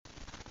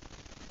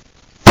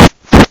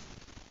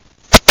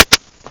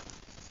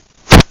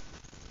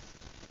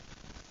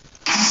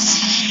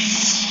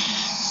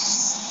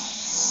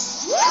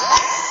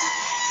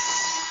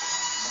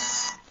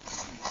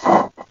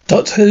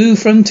Doctor Who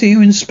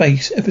Frontier in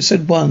Space,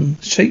 Episode 1,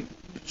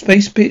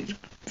 Spaceship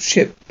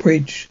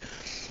Bridge.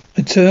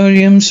 A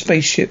Turian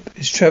spaceship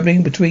is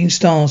travelling between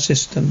star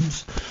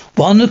systems.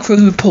 One of the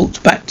crew reports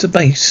back to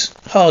base.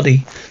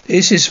 Hardy,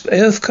 this is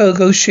Earth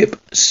cargo ship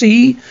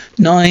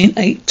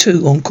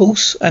C982 on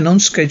course and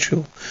on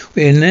schedule.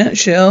 We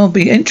shall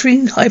be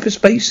entering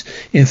hyperspace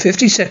in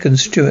 50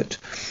 seconds, Stuart.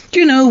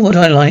 Do you know what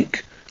I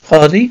like?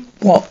 Hardy,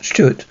 what,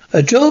 Stuart?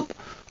 A job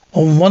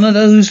on one of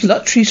those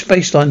luxury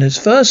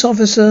spaceliners. First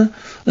officer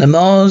on the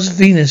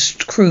Mars-Venus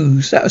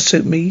cruise. That would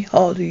suit me,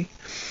 Hardy.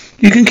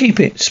 You can keep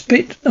it.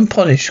 Spit and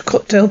polish.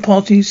 Cocktail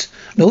parties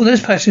and all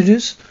those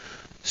passengers.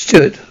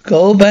 Stuart,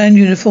 gold band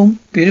uniform.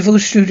 Beautiful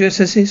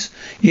stewardesses.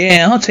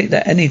 Yeah, I'll take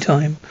that any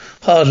time.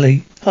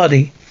 Hardy,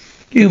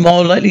 you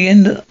more likely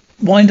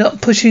wind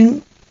up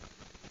pushing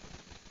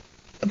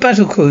a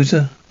battle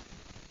cruiser.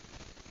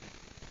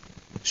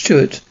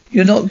 Stuart,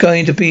 you're not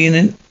going to be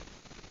in.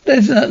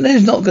 There's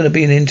not going to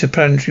be an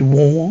interplanetary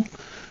war.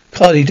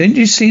 Hardy, didn't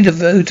you see the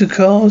voter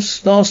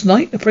cars last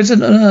night? The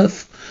President on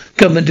Earth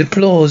government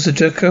deplores the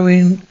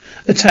Draconian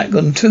attack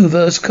on two of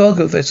Earth's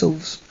cargo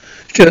vessels.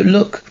 Stuart,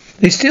 look,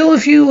 they steal a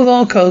few of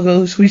our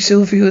cargoes, we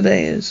steal a few of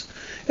theirs.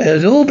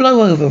 It'll all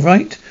blow over,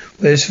 right?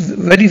 We're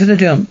ready for the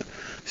jump.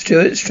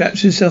 Stuart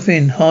straps himself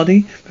in.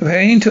 Hardy,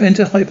 preparing to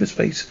enter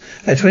hyperspace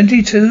at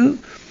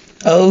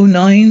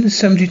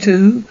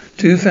 22:09:72,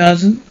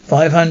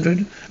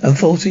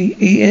 2540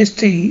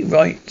 EST,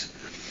 right.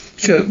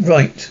 Stuart,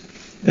 right.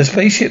 The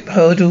spaceship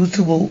hurtles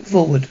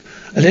forward.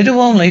 A little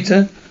while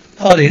later,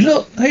 Hardy,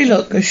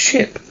 look, a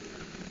ship.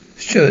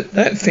 Stuart,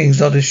 that thing's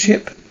not a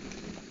ship.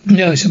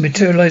 No, it's a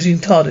materializing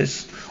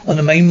TARDIS on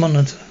the main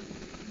monitor.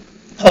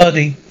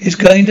 Hardy, it's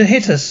going to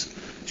hit us.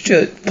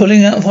 Stuart,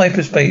 pulling out of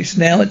hyperspace,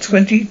 now at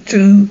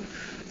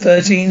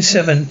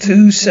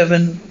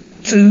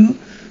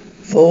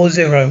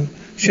 22:13:727:27240.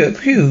 Stuart,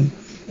 phew,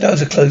 that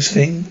was a close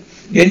thing.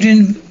 The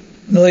engine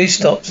noise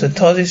stops and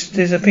TARDIS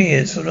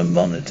disappears from the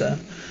monitor.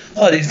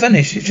 Hardy, it's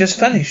vanished, it's just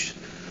vanished.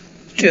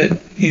 Stuart,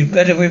 you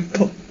better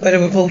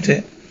report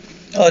it.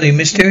 Hardy,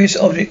 mysterious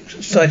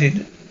object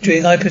sighted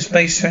during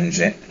hyperspace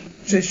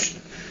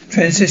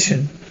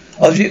transition.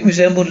 Object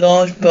resembled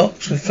large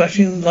box with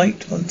flashing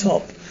light on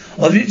top.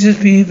 Object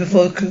disappeared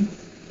before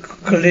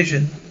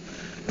collision.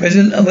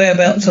 Present and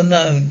whereabouts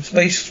unknown.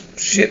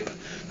 Spaceship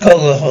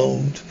cargo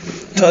hold.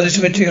 TARDIS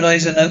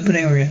materialized in an open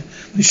area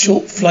with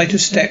short flight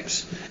of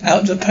steps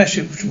out to the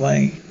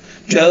passageway.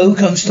 Joe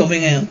comes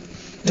storming out.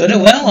 Don't know,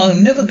 well,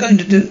 I'm never going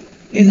to do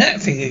in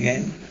that thing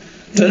again.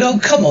 Don't know,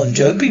 come on,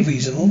 Joe, be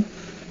reasonable.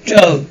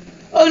 Joe,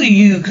 only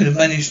you could have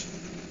managed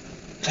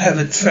to have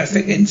a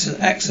traffic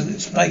accident in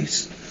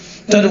space.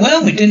 Don't know,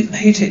 well, we didn't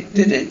hit it,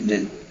 did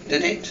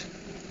it?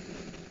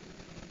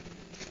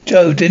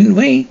 Joe, didn't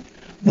we?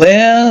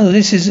 Well,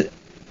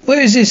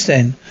 where is this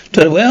then?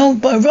 Don't know, well,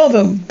 by a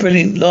rather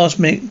brilliant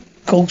last-minute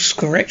course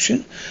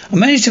correction, I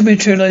managed to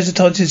materialize the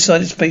TARDIS inside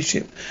the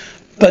spaceship.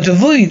 But to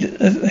avoid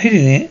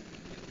hitting it,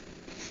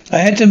 I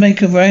had to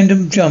make a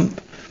random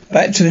jump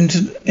back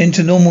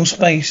into normal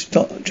space.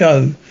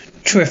 Joe,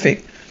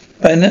 terrific.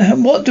 But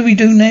what do we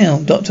do now,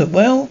 Doctor?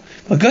 Well,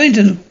 we're going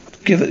to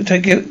give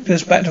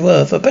us back to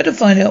Earth. I better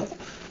find out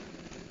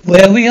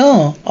where we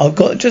are. I've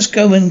got to just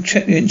go and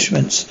check the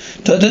instruments.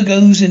 Doctor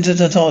goes into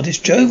the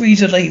TARDIS. Joe reads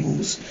the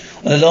labels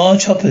on the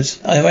large hoppers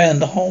around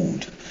the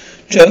hold.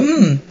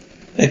 Joe,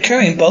 they're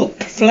carrying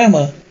bulk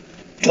flour.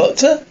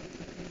 Doctor?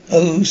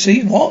 Oh,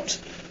 see what?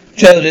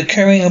 Joe, they're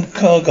carrying a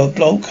cargo,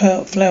 bulk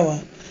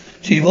flour.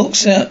 She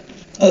walks out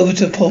over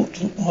to the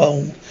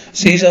porthole,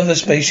 sees other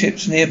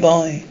spaceships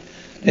nearby.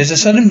 There's a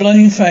sudden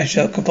blinding flash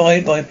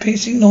occupied by a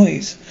piercing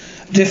noise.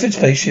 A different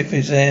spaceship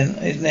is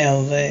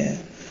now there.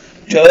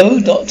 Joe,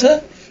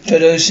 Doctor?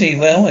 Joe, see,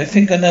 well, I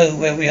think I know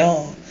where we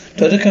are.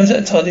 Doctor comes out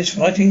of TARDIS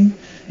writing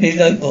in his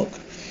notebook.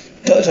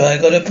 Doctor, I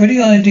got a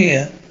pretty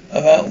idea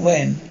about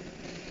when.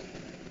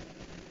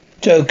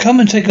 Joe,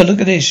 come and take a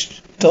look at this.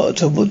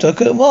 Doctor,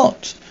 look at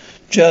what?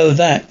 Joe,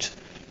 that.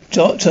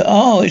 Doctor,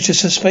 it's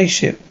just a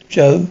spaceship.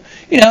 Joe,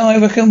 I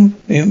reckon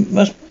we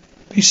must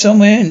be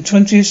somewhere in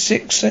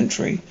 26th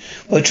century.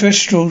 Well,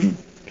 terrestrial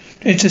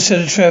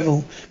interstellar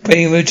travel,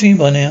 pretty routine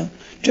by now.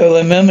 Joe,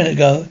 a moment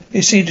ago,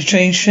 it seemed to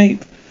change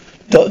shape.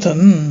 Doctor,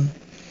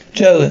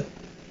 Joe,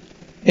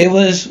 it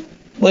was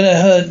when I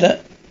heard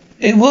that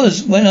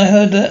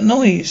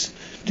noise.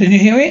 Did you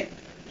hear it?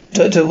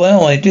 Doctor,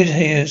 well, I did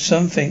hear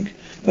something,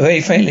 but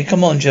very faintly.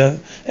 Come on, Joe.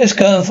 Let's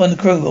go and find the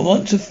crew. I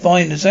want to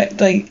find the exact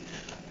date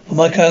of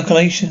my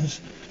calculations.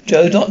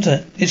 Joe,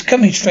 Doctor, it's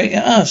coming straight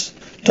at us.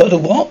 Doctor,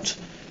 what?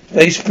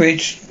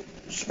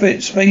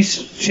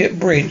 Spaceship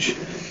bridge.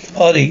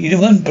 Hardy, you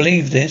won't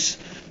believe this.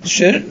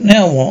 Stuart,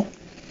 now what?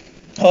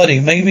 Hardy,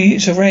 maybe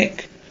it's a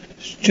wreck.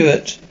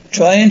 Stuart,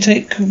 try and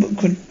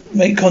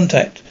make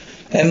contact.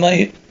 They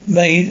may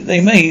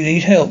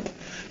need help.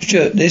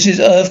 Stuart, this is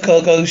Earth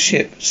cargo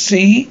ship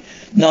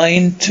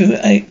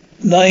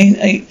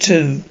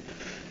C982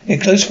 in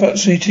close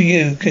proximity to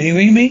you. Can you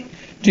read me?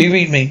 Do you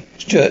read me?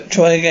 Stuart,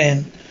 try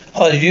again.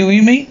 Hardy, do you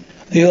read me?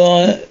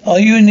 Are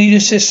you in need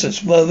of assistance?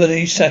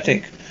 Verbally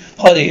static.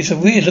 Hardy, it's a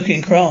weird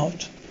looking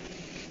craft.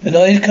 The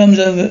noise comes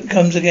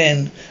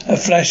again. A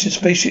flash, the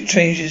spaceship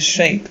changes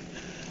shape.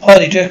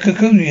 Hardy,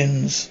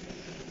 Draconians.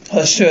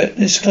 Stuart,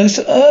 this is close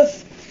to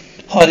Earth?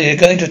 Hardy, they're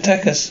going to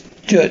attack us.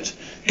 Stuart,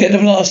 get the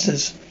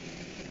blasters.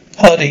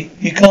 Hardy,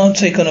 you can't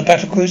take on a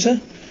battle cruiser?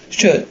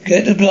 Stuart,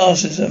 get the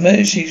blasters.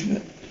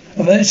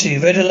 Emergency,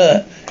 red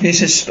alert.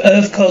 This is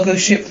Earth cargo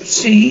ship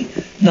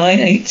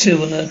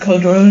C982 on the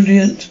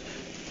coordinate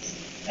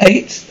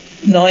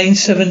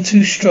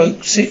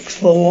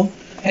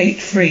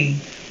 8972-6483.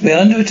 We are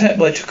under attack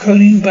by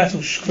Draconian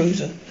battle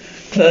cruiser,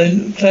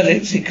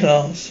 Galaxy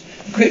class,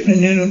 equipped with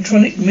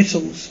neutronic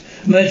missiles.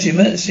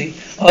 Emergency.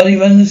 Hardy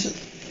runs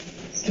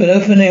to an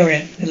open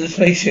area in the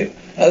spaceship.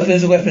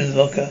 Opens the weapons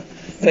locker.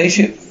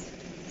 Spaceship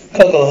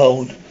cargo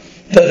hold.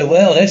 Doctor,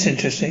 well, that's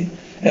interesting.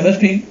 They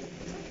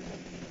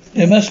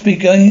must be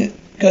going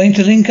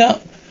to link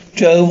up.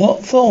 Joe,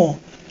 what for?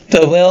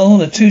 Doctor, well,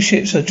 the two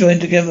ships are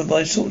joined together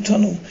by a sort of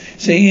tunnel.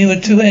 See,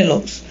 with two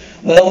airlocks.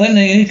 Well, when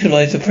they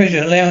equalize the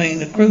pressure, allowing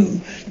the crew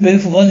to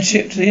move from one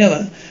ship to the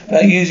other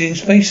without using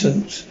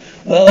spacesuits.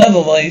 Well,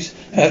 otherwise,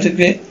 I have to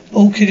get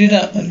all kitted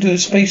up and do a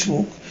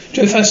spacewalk.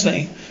 Joe,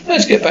 fascinating.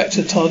 Let's get back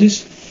to the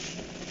TARDIS.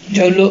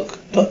 Joe, look.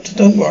 Doctor,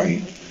 don't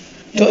worry.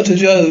 Dr.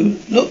 Joe,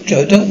 look,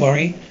 Joe, don't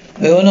worry.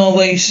 We're on our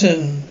way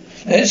soon.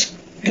 Let's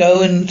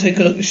go and take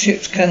a look at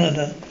ship's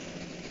Canada.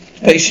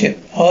 Spaceship.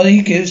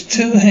 Hardy gives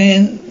two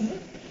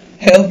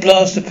handheld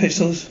blaster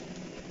pistols.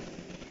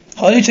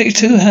 Hardy takes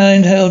two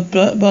handheld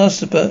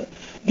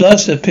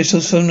blaster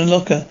pistols from the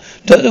locker.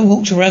 Doctor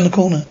walks around the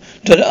corner.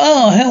 Doctor,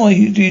 how are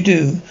you? Do you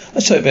do?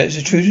 I'm sorry about this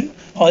intrusion.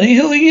 Hardy,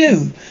 who are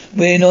you?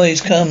 Weird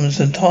noise comes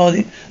and to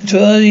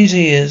Hardy's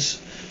ears.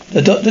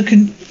 The doctor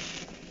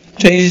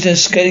changes to a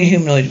scaly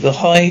humanoid with a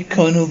high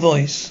tonal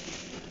voice.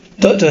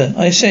 Doctor,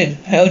 I said,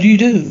 how do you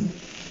do?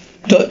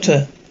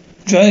 Doctor,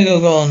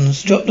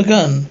 Dragons, drop the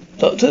gun.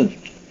 Doctor,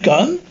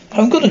 gun? I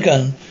haven't got a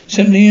gun.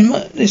 Simply in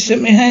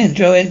my hand.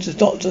 Joe enters.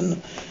 Doctor,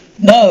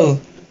 no.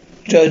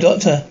 Joe,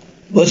 Doctor,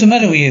 what's the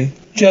matter with you?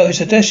 Joe,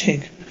 it's a dash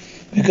hig.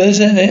 Because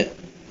that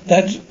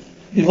is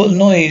what the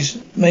noise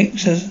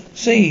makes us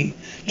see.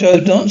 Joe,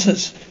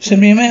 nonsense.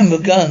 Simply a man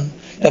with a gun.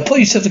 Now put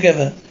yourself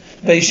together.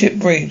 Spaceship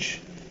bridge.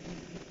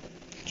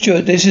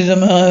 Stuart, this is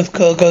an Earth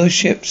cargo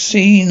ship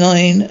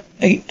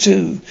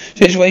C982.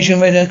 Situation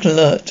red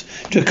alert.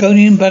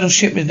 Draconian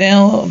battleship is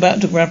now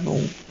about to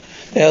grapple.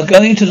 They are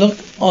going to lock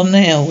on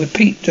now.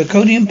 Repeat,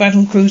 Draconian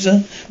battle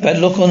cruiser about to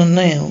lock on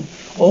now.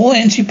 All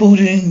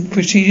anti-boarding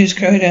procedures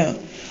carried out.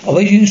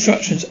 Awaiting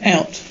instructions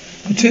out.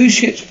 The two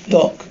ships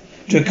dock.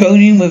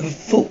 Draconian with a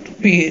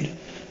forked beard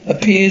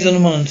appears on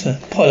the monitor.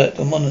 Pilot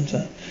the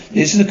monitor.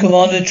 This is the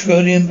commander of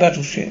Draconian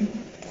battleship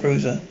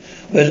cruiser.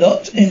 We're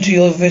locked into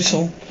your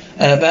vessel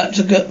and about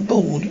to get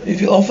aboard.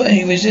 If you offer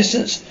any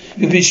resistance,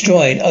 you'll be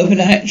destroyed. Open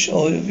the hatch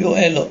of your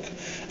airlock.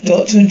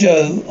 Doctor and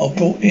Joe are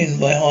brought in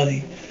by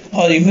Hardy.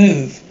 Hardy,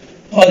 move.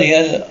 Hardy,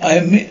 I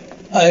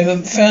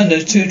have found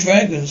those two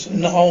dragons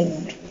in the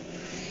hold.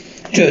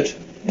 Good,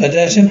 but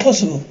that's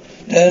impossible.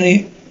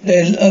 They're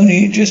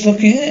only just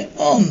looking it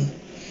on.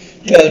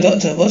 Joe,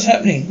 Doctor, what's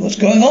happening? What's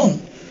going on?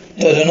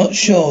 Doctor, not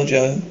sure,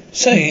 Joe.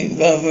 Saying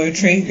rather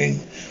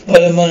intriguing. By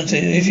the monitor,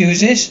 if you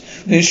resist,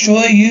 we'll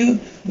destroy you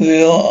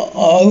with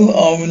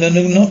our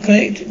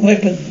nuclear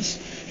weapons.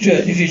 Joe,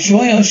 if you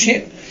destroy our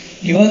ship,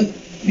 you won't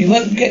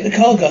get the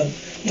cargo.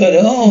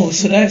 Doctor,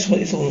 so that's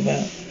what it's all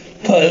about.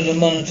 Pilot the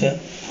monitor.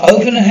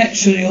 Open the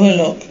hatch to your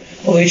airlock,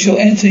 or we shall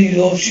enter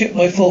your ship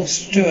by force.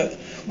 Stuart,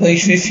 we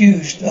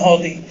refused.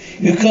 Hardy,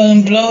 you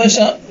can blow us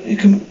up. It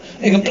can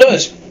blow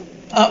us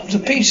up to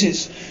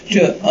pieces.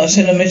 Stuart, I'll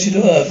send a message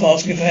to Earth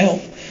asking for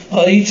help.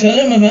 Hardy, tell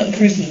them about the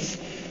prisoners.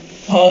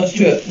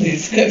 Stuart,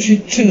 we've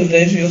captured two of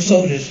your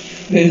soldiers.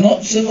 They will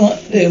not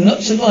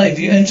survive.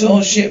 You enter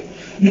our ship.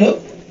 Lock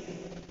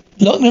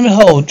them in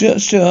hold.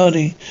 Stuart,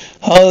 Hardy.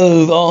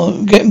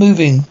 Get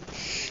moving.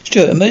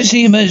 Stuart,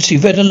 emergency,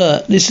 red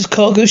alert. This is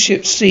cargo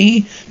ship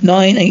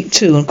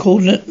C982 on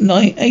coordinate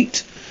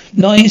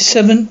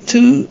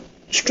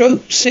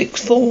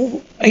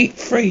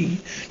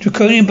 98972-6483.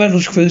 Draconian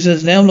battle cruiser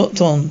is now locked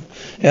on.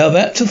 They are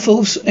about to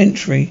force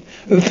entry.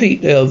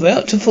 Repeat, they are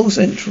about to force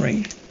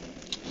entry.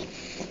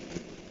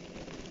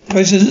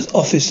 President's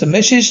office. The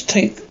message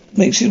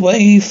makes its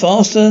way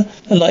faster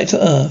than light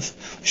to Earth,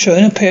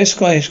 showing a pair of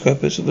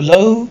skyscrapers with a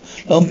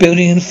long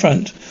building in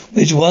front,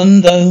 with one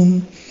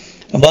dome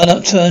and one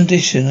upturned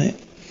dish in it.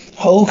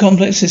 The whole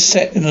complex is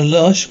set in a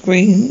lush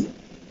green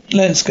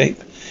landscape.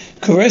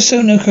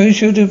 Carreso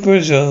Nococio de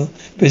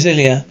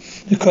Brasilia,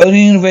 the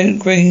crony in a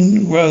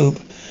green robe,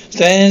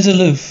 stands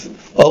aloof,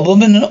 while a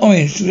woman in an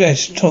orange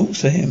dress talks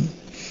to him.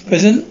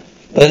 President,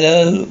 but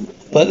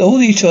all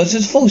these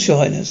choices are false, Your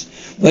Highness.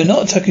 We're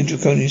not attacking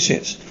Draconian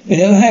ships. We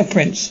never have,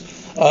 Prince.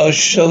 Our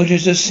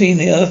soldiers have seen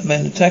the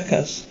Earthmen attack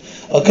us.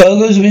 Our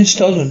cargoes have been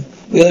stolen.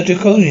 We are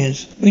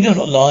Draconians. We do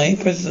not lie,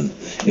 President.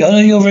 The honor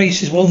of your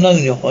race is well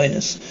known, Your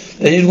Highness.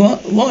 That is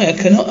why I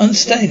cannot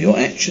understand your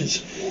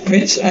actions.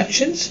 Prince,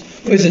 actions?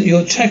 President,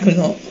 you check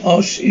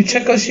our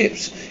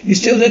ships. You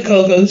steal their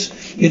cargoes.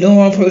 You know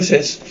our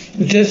process.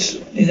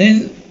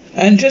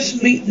 and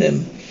just meet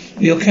them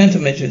with your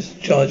countermeasures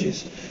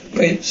charges.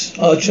 Prince,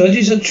 our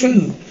charges are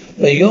true,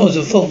 but yours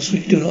are false. We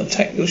do not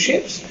attack your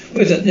ships.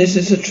 President, this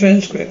is a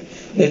transcript.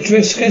 The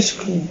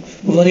skeptical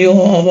of one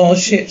of our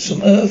ships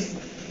from Earth,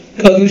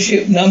 cargo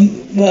ship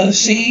number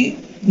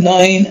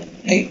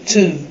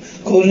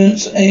C982,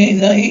 coordinates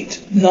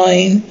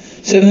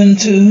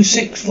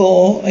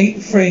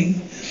 89726483.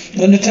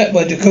 Under attack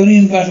by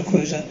Draconian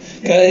battlecruiser,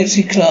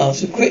 Galaxy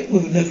class, equipped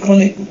with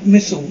nuclear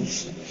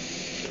missiles.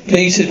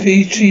 Please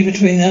treaty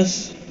between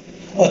us,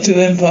 our two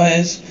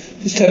empires,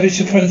 establish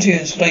a frontier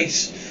in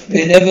space. We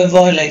have never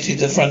violated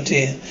the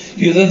frontier.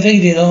 You have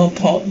invaded our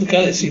part of the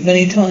galaxy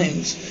many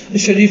times. A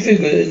shadowy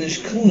figure in this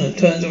corner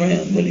turns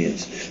around.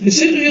 Williams,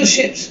 consider your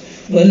ships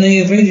when they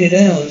invaded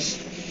ours.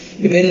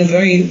 We've been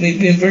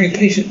very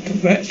patient,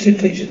 perhaps too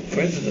patient,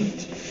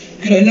 President.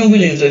 Colonel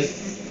Williams,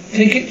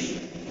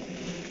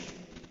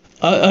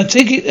 I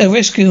take it a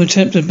rescue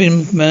attempt has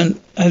been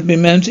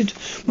mounted.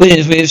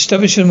 Williams, we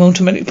established an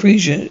automatic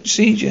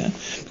procedure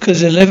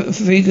because of the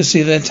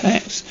frequency of their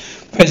attacks.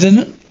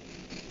 President,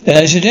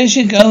 I suggest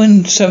you go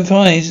and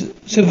supervise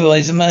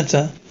the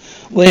matter.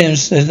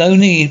 Williams, there's no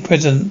need,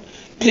 President.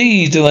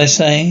 Please, do I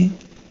say?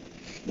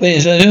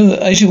 Williams, I do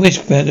as you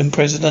wish,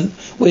 President.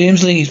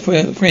 Williams leaves.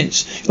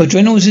 Prince, your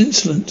general is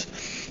insolent.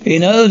 You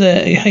know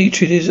that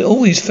hatred is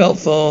always felt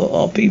for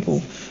our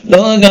people.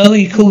 Long ago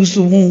he caused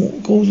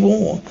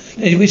war.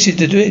 And he wishes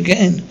to do it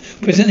again.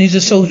 President, he's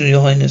a soldier,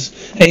 Your Highness.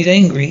 And he's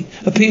angry.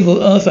 A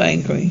people are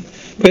angry.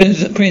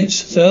 Prince,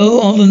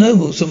 so are the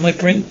nobles of my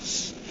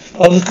prince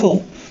of the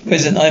court.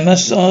 President, I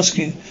must ask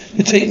you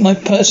to take my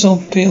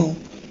personal appeal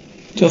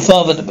to your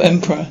father, the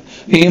Emperor.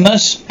 You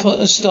must put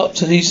a stop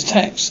to these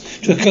attacks.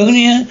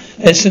 Draconia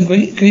has some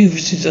great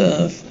grievances on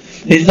Earth.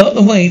 It is not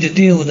the way to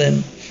deal with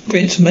them.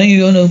 Prince, many of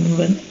your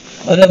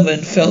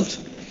noblemen felt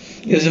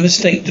it was a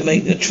mistake to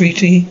make the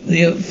treaty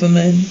for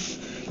men.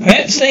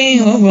 Perhaps they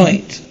are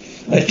right.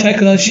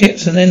 Attack on our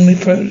ships and then we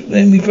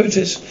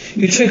protest.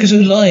 You trick us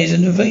with lies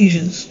and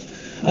invasions.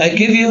 I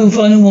give you a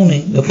final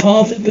warning. The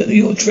path that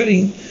you're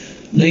treading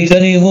leads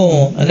only to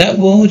war, and that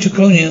war with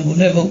Draconia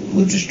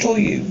will destroy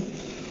you.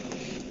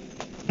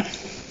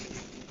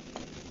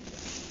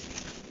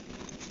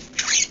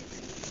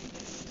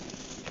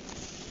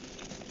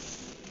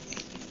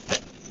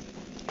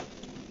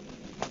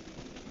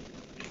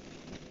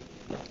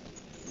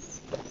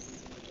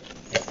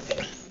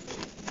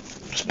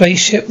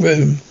 Spaceship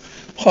room.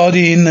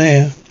 Hardy in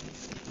there.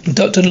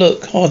 Doctor,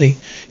 look, Hardy.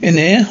 In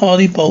there,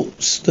 Hardy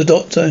bolts the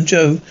doctor and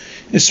Joe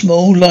in a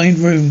small lined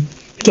room.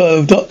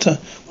 Doctor,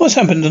 what's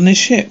happening on the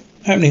ship?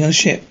 Are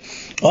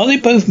they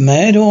both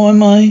mad, or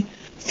am I?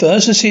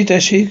 First I see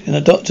Deshig, and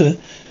the doctor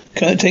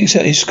takes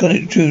out his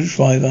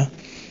screwdriver.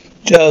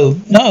 Joe,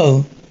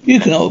 no,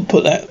 you cannot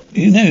put that.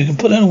 You can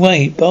put that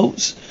away.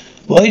 Bolts.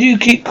 Why do you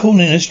keep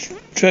calling us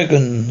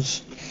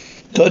dragons?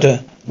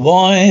 Doctor,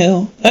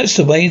 well, that's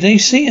the way they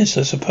see us,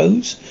 I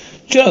suppose.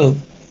 Joe,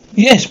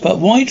 yes, but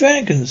why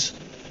dragons?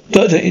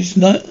 Doctor, it's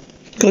not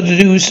got to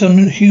do with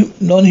some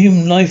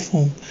non-human life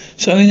form.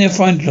 Something they're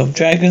frightened of.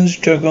 Dragons.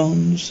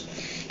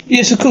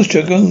 Yes, of course,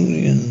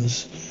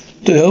 dragonians.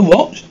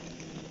 What?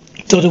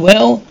 Doctor,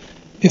 well,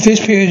 if this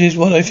period is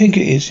what I think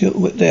it is,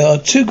 there are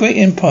two great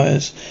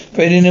empires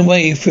spreading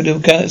away through the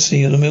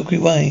galaxy of the Milky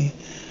Way.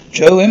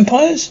 Joe,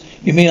 empires?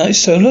 You mean like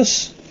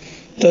Solus?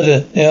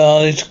 Doctor,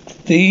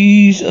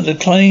 these are the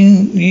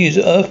declining years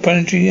of Earth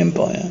planetary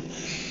empire.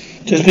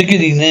 Just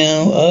beginning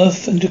now,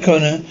 Earth and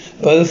Draconia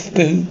both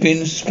been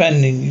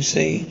expanding, you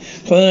see.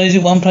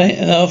 Colonizing one planet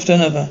and after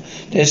another.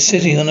 They're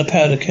sitting on a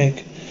powder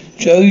keg.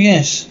 Joe,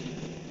 yes.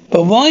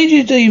 But why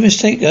did they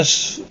mistake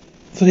us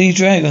for these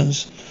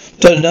dragons?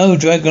 Don't know,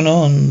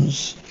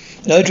 dragonons.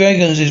 No,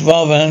 dragons is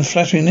rather an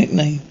unflattering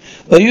nickname.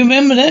 Well, you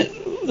remember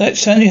that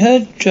sound you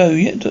heard? Joe,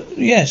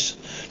 yes.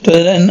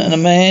 And a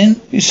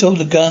man who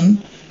sold a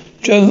gun.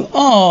 Joe,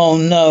 oh,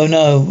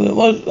 no.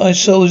 What I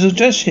saw was a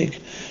Deshig.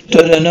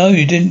 No,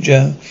 you didn't,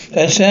 Joe.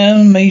 That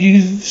sound made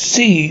you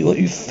see what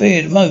you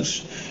feared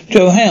most.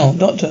 Joe, how?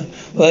 Doctor?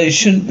 Well, it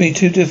shouldn't be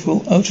too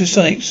difficult.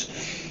 Ultrasonics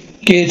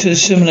geared to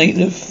simulate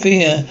the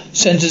fear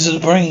centers of the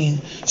brain.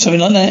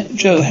 Something like that.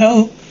 Joe,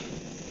 how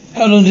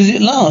long does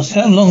it last?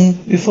 How long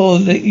before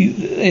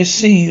they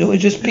see that we're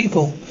just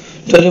people?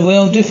 Doctor,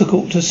 well,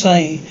 difficult to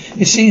say.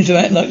 It seems to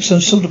act like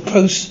some sort of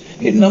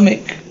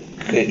hypnotic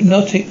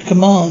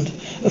command.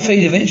 A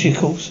fate eventually, of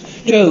course.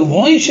 Joe,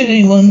 why should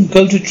anyone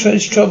go to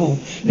trouble?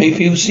 Make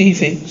people see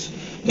things.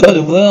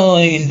 Doctor, well,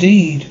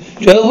 indeed.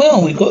 Joe,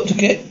 well, we've got to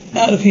get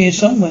out of here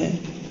somehow.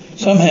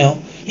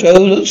 Joe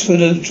looks through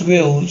the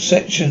grill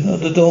section of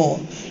the door.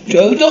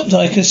 Joe, Doctor,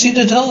 I can see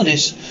the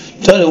TARDIS.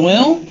 Doctor,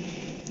 well,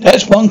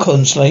 that's one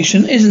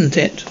consolation, isn't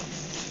it?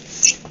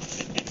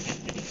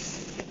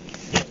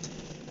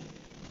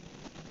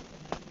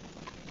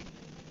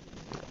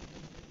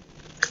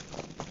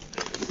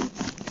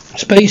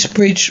 Spaceship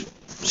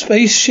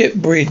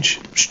bridge.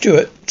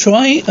 Stewart,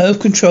 try Earth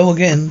control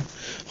again.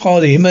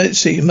 Hardy,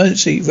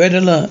 emergency, red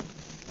alert.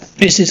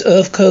 This is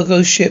Earth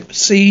cargo ship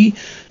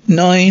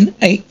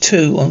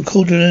C982 on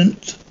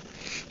coordinate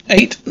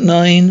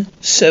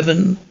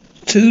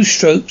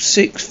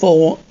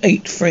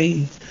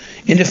 8972/6483.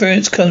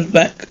 Interference comes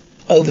back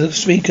over the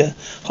speaker.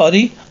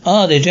 Hardy?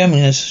 They're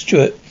jamming us.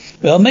 Stuart.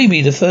 Well,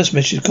 maybe the first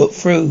message got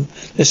through.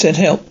 They sent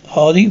help.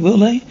 Hardy, will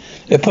they?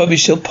 They're probably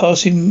still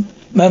passing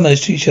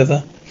memos to each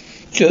other.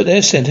 Stuart,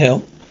 they've sent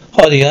help.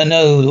 Hardy, I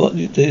know what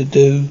they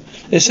do.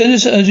 They send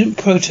us urgent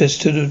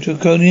protest to the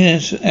Draconian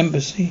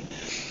embassy.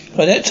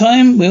 By that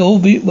time, we'll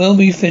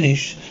be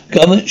finished.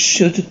 Government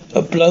should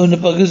have blown the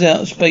buggers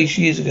out of space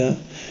years ago.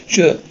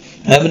 Stuart,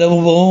 have another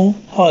war?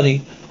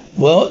 Hardy,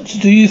 what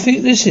do you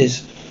think this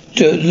is?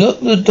 Stuart,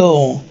 look, the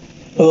door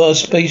of our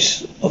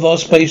space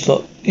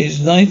lock is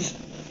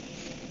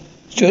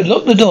Stuart,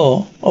 lock the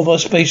door of our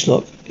space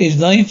lock is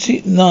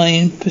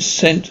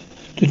 99%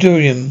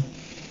 deuterium.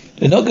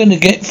 They're not going to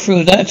get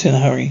through that in a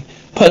hurry.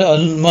 Put it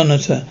on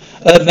monitor.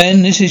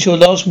 Ben, this is your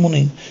last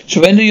warning.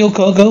 Surrender your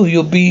cargo,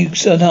 you'll be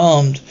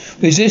unharmed.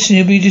 Resist and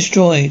you'll be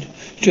destroyed.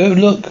 Stuart,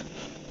 look.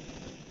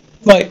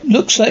 Right,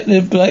 looks like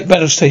the black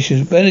battle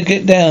station. Better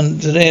get down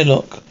to their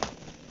lock.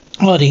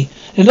 Hardy,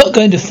 they're not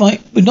going to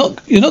fight.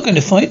 You're not going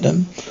to fight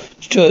them.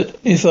 Stuart,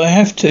 if I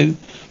have to.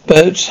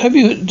 But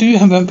do you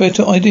have a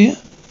better idea?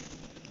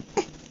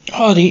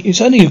 Hardy,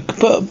 it's only a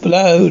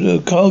load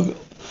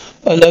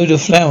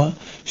of flour.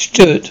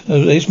 Stuart,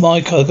 it's my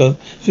cargo.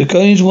 If the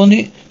Guardians want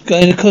it, it's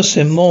going to cost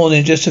them more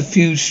than just a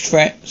few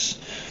straps.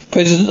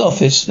 President's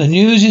office. The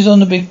news is on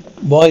the big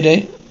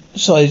wide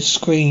side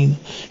screen.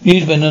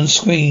 Newsman on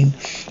screen.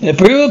 The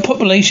Bureau of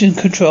Population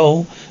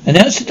Control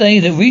announced today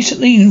that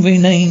recently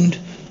renamed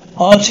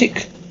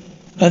Antarctic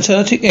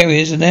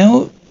areas are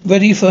now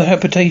ready for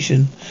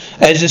habitation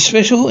as a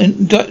special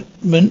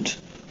inducement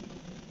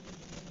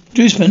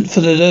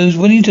for those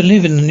willing to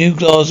live in the New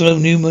Glasgow,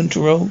 New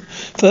Montreal.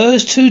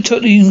 First, 2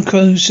 totally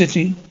enclosed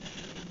city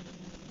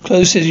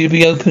will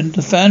be opened.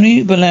 The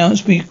family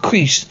allowance will be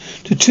increased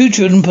to 2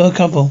 children per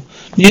couple.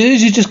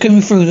 News is just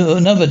coming through that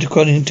another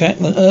Draconian attack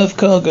on Earth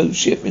cargo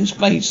ship in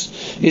space.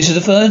 This is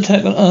the third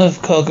attack on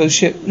Earth cargo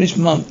ship this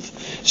month.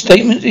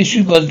 Statement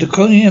issued by the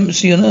Draconian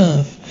embassy on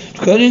Earth.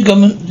 Draconian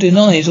government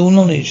denies all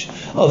knowledge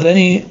of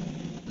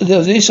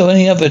this or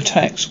any other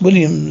attacks.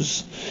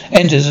 Williams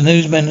enters the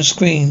newsman on the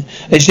screen.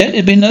 As yet, there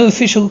has been no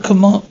official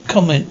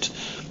comment,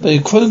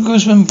 but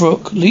Congressman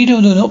Brooke, leader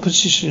of the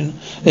opposition,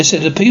 has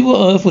said the people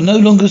of Earth will no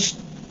longer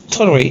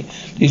tolerate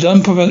these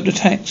unprovoked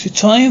attacks.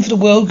 It's time for the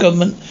world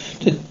government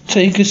to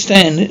take a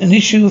stand and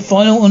issue a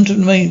final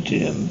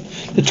ultimatum.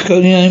 The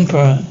Draconian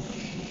Emperor.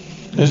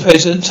 The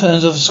president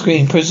turns off the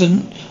screen.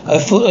 President, I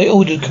thought they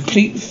ordered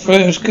complete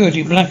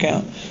security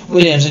blackout.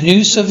 Williams, the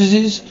news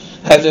services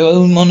have their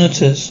own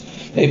monitors.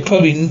 They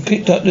probably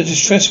picked up the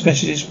distress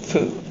messages.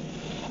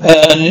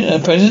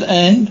 President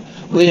and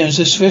Williams,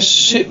 the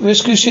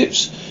rescue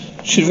ships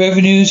should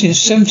revenues in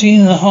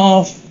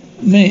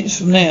 17.5 minutes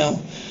from now.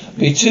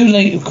 Be too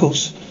late, of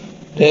course.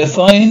 They're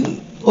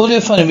finding will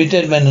be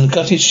dead men on the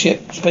gutted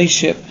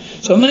spaceship.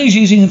 Someone is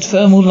using a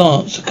thermal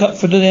lance to cut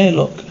through the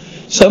airlock.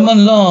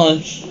 Someone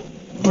large,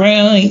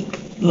 brown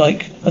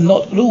ape-like, and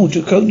not at all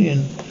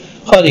draconian.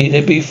 Hardy,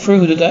 they'd be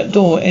through to that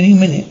door any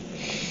minute.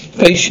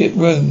 Spaceship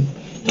room.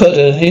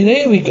 Doctor,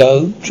 there we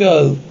go.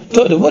 Joe.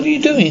 Doctor, what are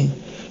you doing?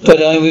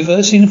 Doctor, I'm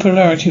reversing the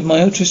polarity of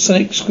my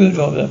ultrasonic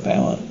screwdriver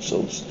power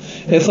source.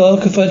 Therefore,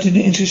 I converted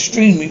it into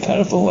extremely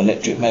powerful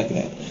electric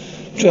magnet.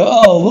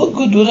 Joe, what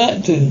good will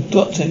that do?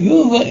 Doctor,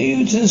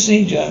 you to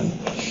see, Joe.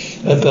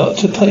 The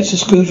doctor placed the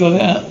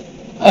screwdriver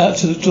out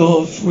to the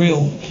door of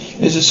reel.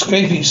 There's a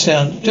scraping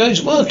sound. Joe,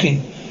 it's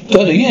working.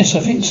 Doctor, yes, I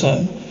think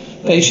so.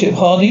 Spaceship,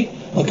 Hardy,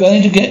 I'm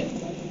going to get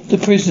the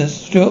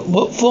prisoners. Joe,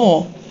 what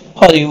for?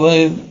 Hardy,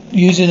 we're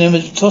using them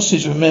as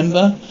hostage,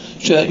 remember?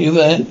 Joe, you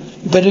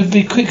better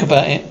be quick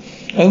about it.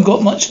 I haven't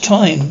got much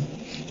time.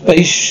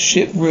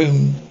 Spaceship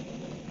room.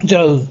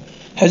 Joe,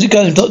 how's it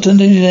going, Doctor?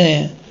 Nearly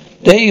there.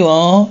 There you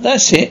are.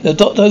 That's it. The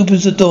doctor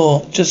opens the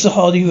door just as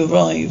Hardy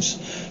arrives.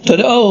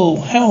 Doctor,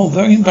 how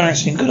very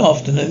embarrassing. Good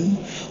afternoon.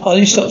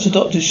 Hardy stops the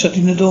doctor,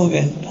 shutting the door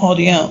again.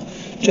 Hardy out.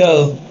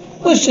 Joe,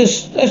 that's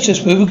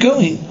just where we're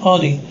going.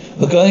 Hardy,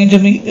 we're going to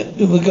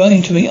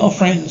meet our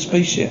friend,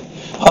 spaceship.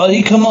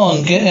 Hardy, come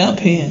on, get up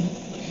here.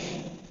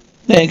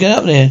 There, get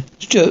up there.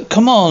 Stuart,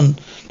 come on.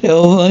 They're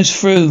almost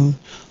through.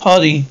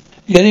 Hardy,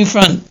 get in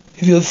front.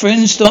 If your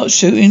friends start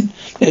shooting,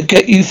 they'll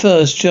get you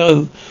first,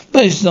 Joe.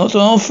 But it's not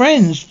our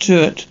friends,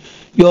 Stuart.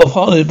 You're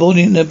part of the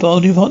boarding,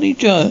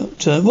 Joe.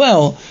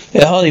 Well,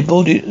 they're hardly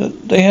boarded.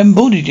 They haven't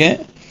boarded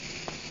yet.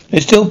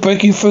 They're still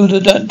breaking through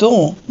that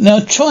door. Now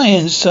try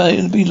and say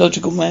and be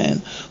logical,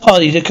 man.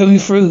 Hardy, they're coming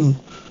through.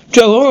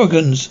 Joe,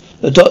 Oregon's.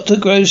 The doctor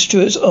grabs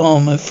Stuart's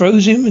arm and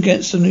throws him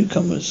against the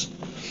newcomers.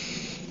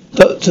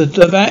 Doctor,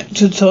 back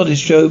to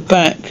TARDIS, Joe,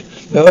 back.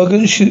 The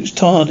Oregon shoots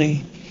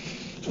Tardy.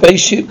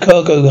 Spaceship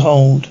cargo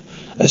hold.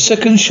 A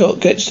second shot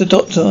gets the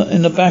doctor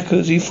in the back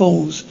as he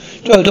falls.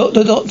 Joe,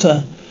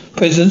 doctor.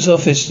 President's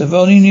office. The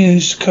rolling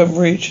news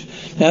coverage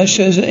now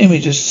shows an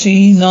image of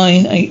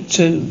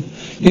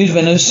C982.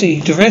 Newsman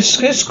OC.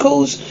 Distress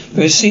calls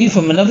received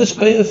from another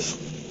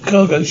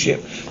cargo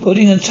ship,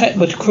 boarding and attacked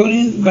by the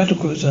Cronian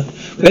battlecruiser.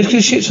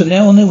 Rescue ships are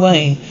now on their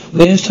way.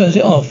 Williams turns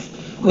it off.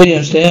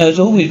 Williams, there has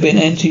always been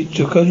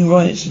anti-draconian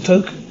riots in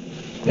Tokyo.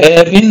 There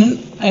have been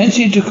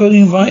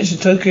anti-draconian riots in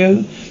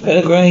Tokyo,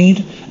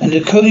 Belgrade, and the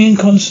draconian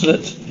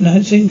consulate in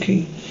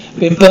Helsinki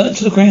been burnt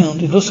to the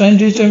ground. In Los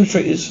Angeles,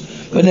 demonstrators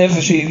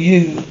benevolently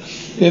view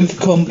the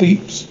Infocom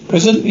beeps.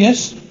 President,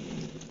 yes?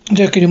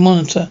 Deputy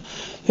Monitor.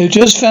 They've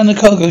just found the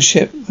cargo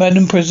ship.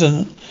 Madam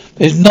President.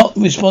 There's not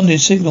responding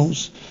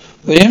signals.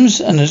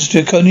 Williams and the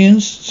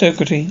Draconians,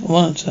 Secretary,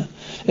 Monitor.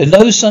 There's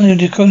no sign of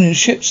Draconian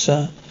ships,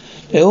 sir.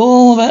 They're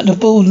all about to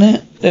board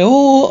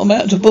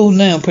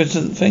now.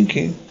 President. Thank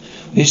you.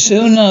 We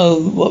still know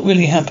what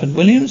really happened.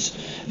 Williams,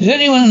 is there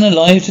anyone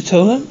alive to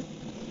tell them?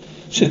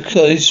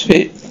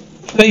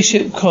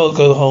 Spaceship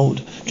cargo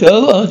hold.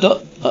 Joe,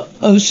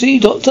 OC,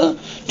 Doctor?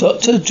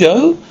 Dr.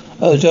 Joe?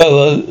 Oh,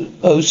 Joe,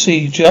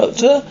 OC,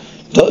 Doctor?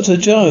 Dr.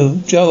 Joe,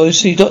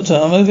 OC, Doctor,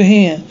 I'm over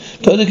here.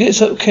 Doctor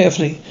gets up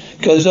carefully,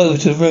 goes over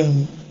to the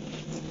room.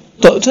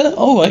 Doctor?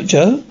 All right,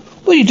 Joe.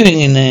 What are you doing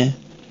in there?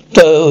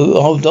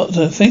 Oh,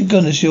 Doctor, thank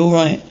goodness you're all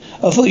right.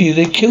 I thought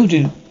they killed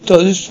you.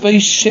 Doctor's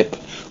spaceship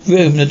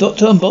room. The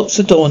Doctor unbolts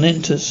the door and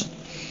enters.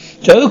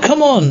 Joe,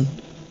 come on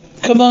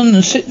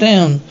and sit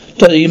down.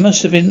 Doctor, you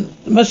must have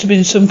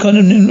been some kind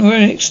of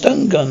pneumatic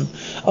stun gun.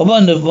 I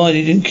wonder why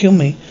they didn't kill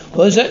me.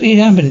 What exactly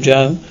happened,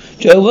 Joe?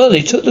 Joe, well,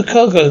 they took the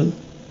cargo,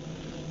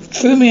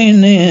 threw me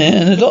in there,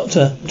 and the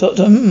Doctor,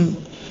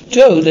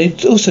 Joe, they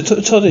also took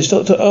TARDIS,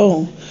 Doctor.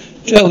 Oh,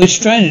 Joe, we're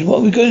stranded. What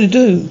are we going to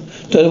do?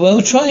 Doctor,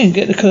 well, try and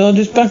get the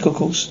TARDIS back, of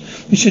course.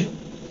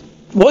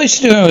 Why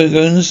should the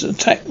Aragons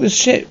attack the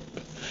ship?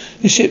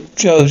 The ship,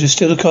 Joe, to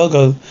steal the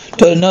cargo.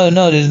 Doctor, no,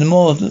 there's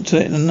more to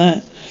it than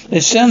that.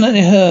 That sound that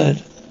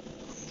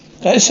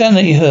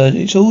you heard,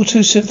 it's all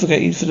too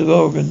sophisticated for the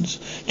Gorgons.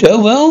 Joe,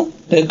 well,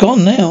 they're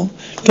gone now.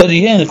 Doctor,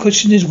 yeah, the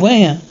question is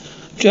where?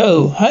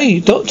 Joe, hey,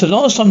 Doctor,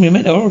 last time you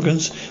met the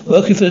Gorgons,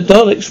 working for the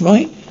Daleks,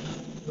 right?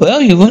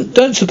 Well, you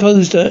don't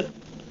suppose that...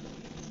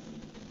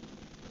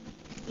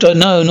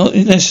 No, not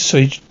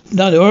necessary.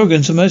 No, the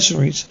Gorgons are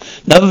mercenaries.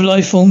 None of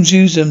life forms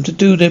use them to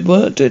do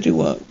their dirty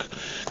work.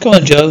 Come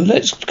on, Joe,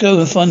 let's go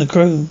and find the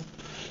crew.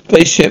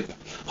 Spaceship.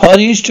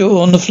 Hardy is Joe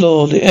on the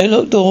floor. The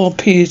airlock door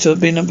appears to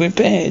have been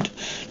repaired.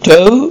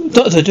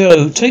 Dr.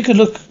 Joe, take a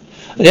look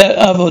at the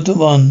other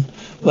one.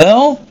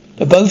 Well,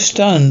 they're both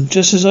stunned,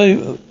 just as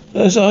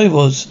I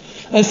was.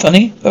 That's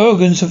funny.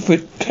 Organs have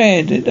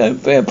repaired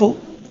the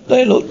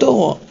airlock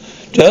door.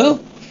 Joe,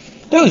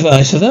 that was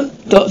nice of them.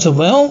 Doctor,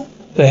 well,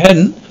 if they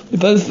hadn't, we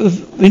both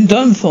have been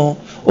done for.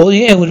 All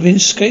the air would have been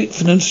escaped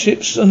from the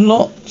ships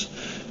unlocked.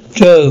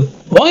 Joe,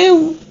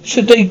 why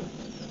should they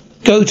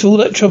go to all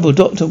that trouble,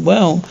 Doctor?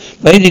 Well,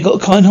 maybe they got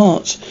kind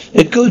hearts.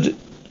 They're good.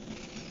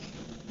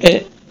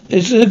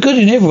 They're good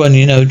in everyone,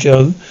 you know,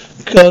 Joe.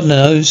 Gardner,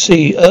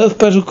 OC, Earth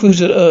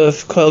Battlecruiser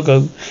Earth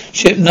cargo,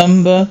 ship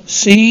number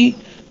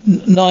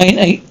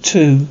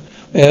C982.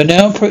 We are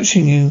now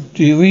approaching you.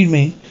 Do you read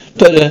me?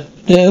 Doctor,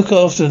 look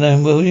after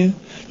them, will you?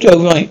 Joe,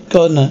 right,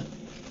 Gardner.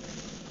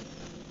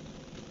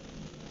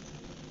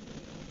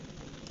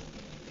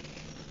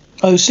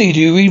 OC, do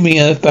you read me,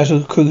 Earth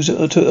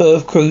Battlecruiser to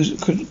Earth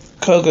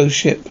cargo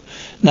ship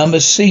number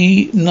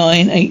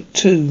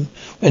C982.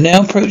 We're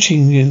now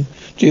approaching you.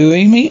 Do you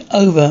read me?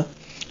 Over.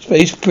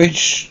 Space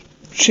bridge,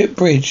 ship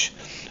bridge.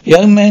 A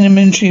young man in a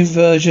military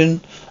version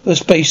of a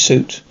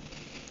spacesuit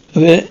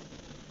with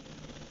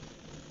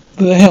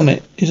a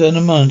helmet is on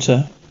the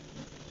monitor.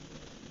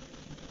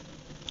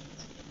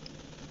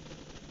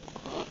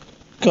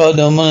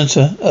 Gardner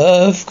monitor.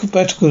 Earth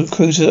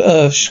Battlecruiser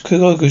Earth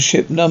cargo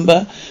ship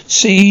number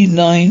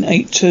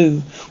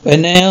C982. We're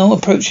now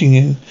approaching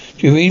you.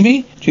 Do you read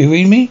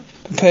me?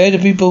 Prepare to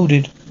be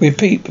boarded.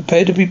 Repeat,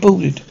 prepare to be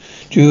boarded.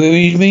 Do you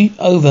read me?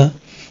 Over.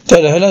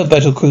 Doctor, hello,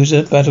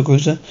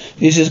 battlecruiser.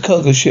 This is a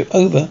cargo ship.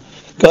 Over.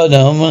 Gardner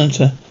on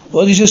monitor.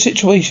 What is your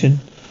situation?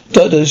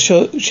 Doctor, the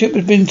ship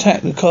has been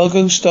attacked. The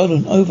cargo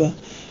stolen. Over.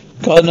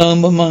 Gardner on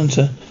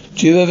monitor.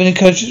 Do you have any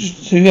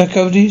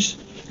casualties?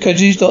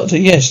 Casualties, Doctor?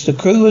 Yes. The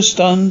crew are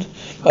stunned.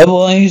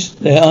 Otherwise,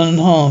 they're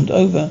unharmed.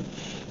 Over.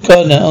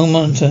 Gardner on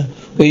monitor.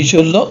 We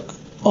shall lock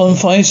on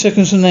 5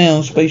 seconds from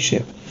now,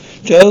 spaceship.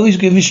 Joe is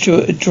giving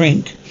Stuart a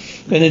drink.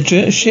 Then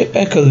the ship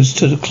echoes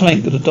to the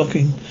clank of the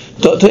docking.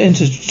 Doctor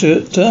enters.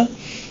 Stuart,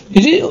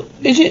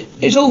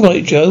 it's all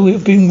right, Joe.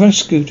 We've been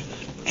rescued.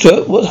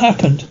 Stuart, what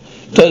happened?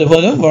 Doctor,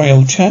 well, don't worry,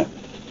 old chap.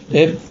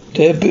 They'll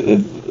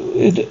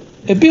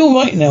be all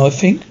right now, I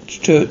think.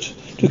 Stuart,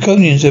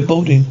 Draconians are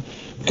boarding.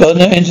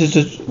 Gardner enters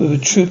with a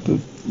troop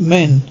of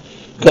men.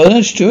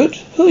 Gardner, Stuart,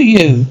 who are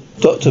you?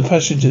 Doctor,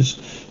 passengers.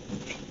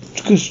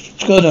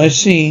 Gardner, I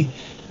see.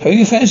 Have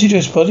you fancy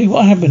dress party?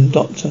 What happened,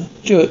 Doctor?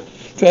 Stuart,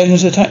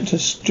 dragons attacked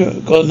us.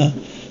 Stuart, Gardner.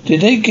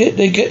 Did they get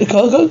the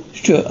cargo?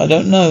 Stuart, I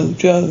don't know.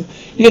 Joe.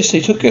 Yes,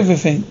 they took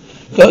everything.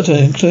 Doctor,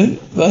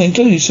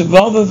 including some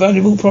rather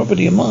valuable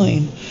property of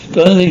mine.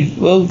 Gardner,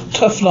 well,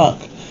 tough luck.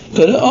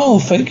 Gardner, oh,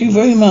 thank you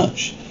very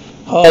much.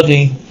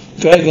 Hardy,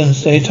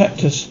 dragons, they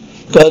attacked us.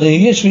 Gardner,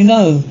 yes, we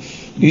know.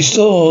 You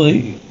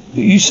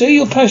say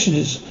your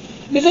passengers.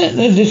 Is that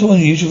a little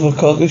unusual for a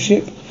cargo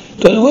ship?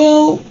 Doctor,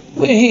 well,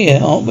 we're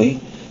here, aren't we?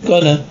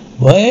 Gardner,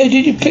 where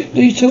did you pick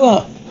these two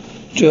up?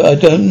 Stuart, I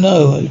don't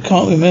know. I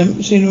can't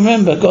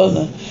remember.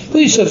 Gardner,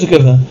 put yourself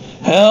together.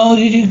 How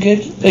did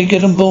they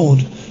get on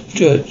board?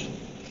 Stuart,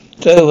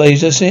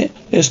 stowaways, that's it.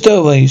 They're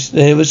stowaways.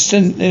 They're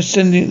sending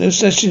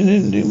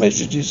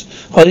messages.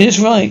 Oh, that's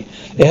right.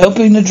 They're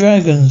helping the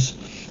dragons.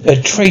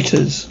 They're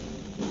traitors.